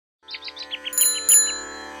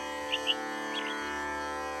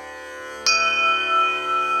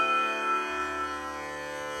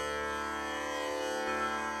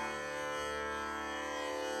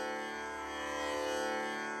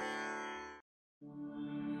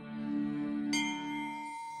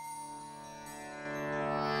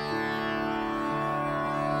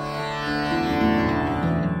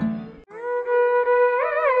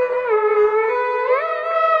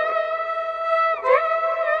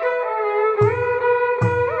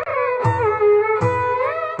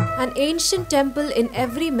An ancient temple in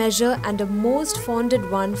every measure and a most fonded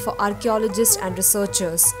one for archaeologists and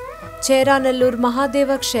researchers, Cheranalloor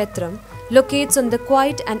Mahadeva Kshetram locates on the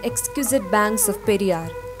quiet and exquisite banks of Periyar.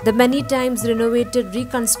 The many times renovated,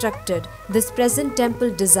 reconstructed, this present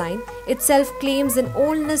temple design itself claims an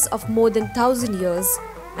oldness of more than 1,000 years.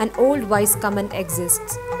 An old wise common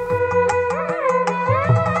exists.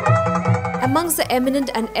 Amongst the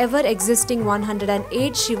eminent and ever-existing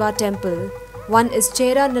 108 Shiva temple, one is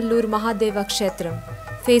Cheranalloor Mahadeva Kshetram,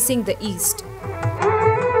 facing the east.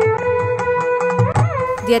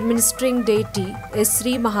 The administering deity is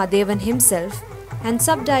Sree Mahadevan himself, and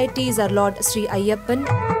sub-deities are Lord Sri Ayyappan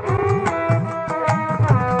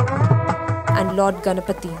and Lord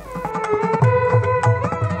Ganapati.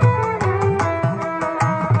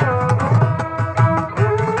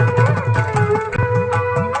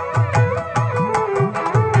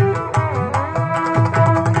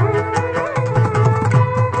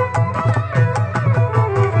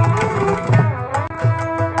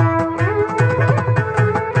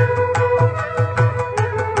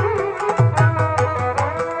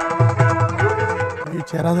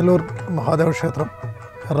 Cheranalloor Mahadeva Kshetram,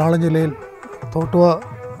 Ernakulam ജില്ലയിൽ തോട്ടുവ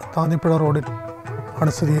താന്നിപ്പുഴ റോഡിൽ ആണ്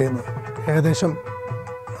സ്ഥിതി ചെയ്യുന്നത്. ഏകദേശം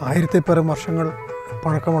 1000-പരം വർഷങ്ങൾ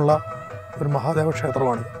പഴക്കമുള്ള ഒരു മഹാദേവ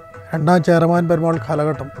ക്ഷേത്രമാണ്. രണ്ടാം ചേരമാൻ പെരുമാൾ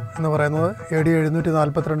കാലഘട്ടം എന്ന് പറയുന്നത് AD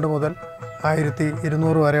 742 മുതൽ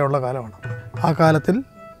 1200 വരെയുള്ള കാലമാണ്. ആ കാലത്തിൽ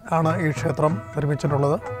ആണ് ഈ ക്ഷേത്രം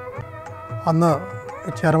നിർമ്മിച്ചിട്ടുള്ളത്. അന്ന്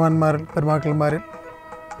ചേരമാന്മാരിൽ പെരുമാക്കന്മാരിൽ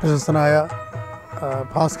പ്രശസ്തനായ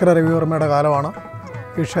ഭാസ്കര രവിവർമ്മയുടെ കാലമാണ്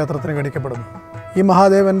ഈ ക്ഷേത്രത്തിന് ഗണിക്കപ്പെടുന്നു. ഈ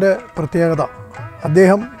മഹാദേവൻ്റെ പ്രത്യേകത,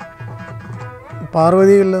 അദ്ദേഹം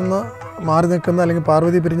പാർവതിയിൽ നിന്ന് മാറി നിൽക്കുന്ന അല്ലെങ്കിൽ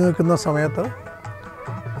പാർവതി പിരിഞ്ഞു നിൽക്കുന്ന സമയത്ത്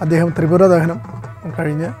അദ്ദേഹം ത്രിപുര ദഹനം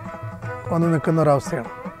കഴിഞ്ഞ് വന്ന് നിൽക്കുന്ന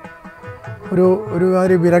ഒരവസ്ഥയാണ്.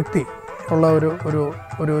 ഒരു വിരക്തി ഉള്ള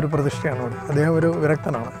ഒരു പ്രതിഷ്ഠയാണ് ഇവിടെ. അദ്ദേഹം ഒരു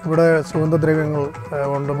വിരക്തനാണ്. ഇവിടെ സുഗന്ധദ്രവ്യങ്ങൾ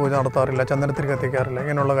കൊണ്ട് പൂജ നടത്താറില്ല, ചന്ദനത്തിരി കത്തിക്കാറില്ല,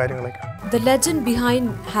 ഇങ്ങനെയുള്ള കാര്യങ്ങളൊക്കെ. The legend behind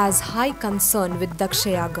has high concern with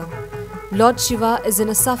Dakshayaga. Lord Shiva is in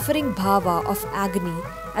a suffering bhava of agony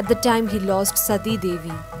at the time he lost Sati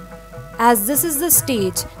Devi. As this is the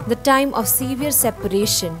stage, the time of severe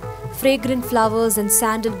separation, fragrant flowers and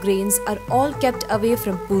sandal grains are all kept away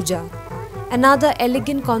from puja. Another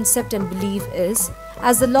elegant concept and belief is,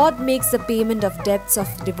 as the Lord makes the payment of debts of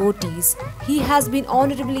devotees, he has been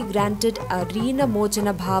honorably granted a Rina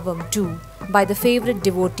Mochana Bhavam too by the favorite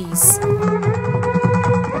devotees.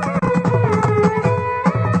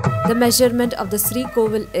 The measurement of the Sree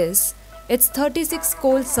Kovil is, its 36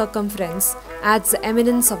 kol circumference adds the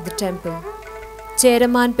eminence of the temple.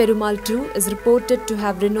 Cheraman Perumal too is reported to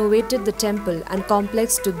have renovated the temple and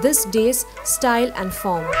complex to this day's style and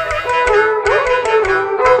form.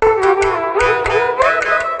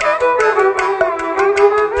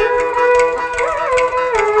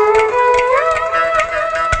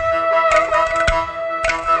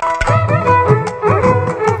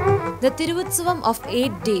 The Tiruvutsavam of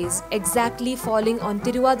 8 days, exactly falling on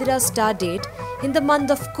Tiruvadira star date in the month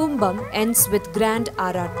of Kumbam, ends with grand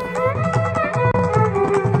Arattam.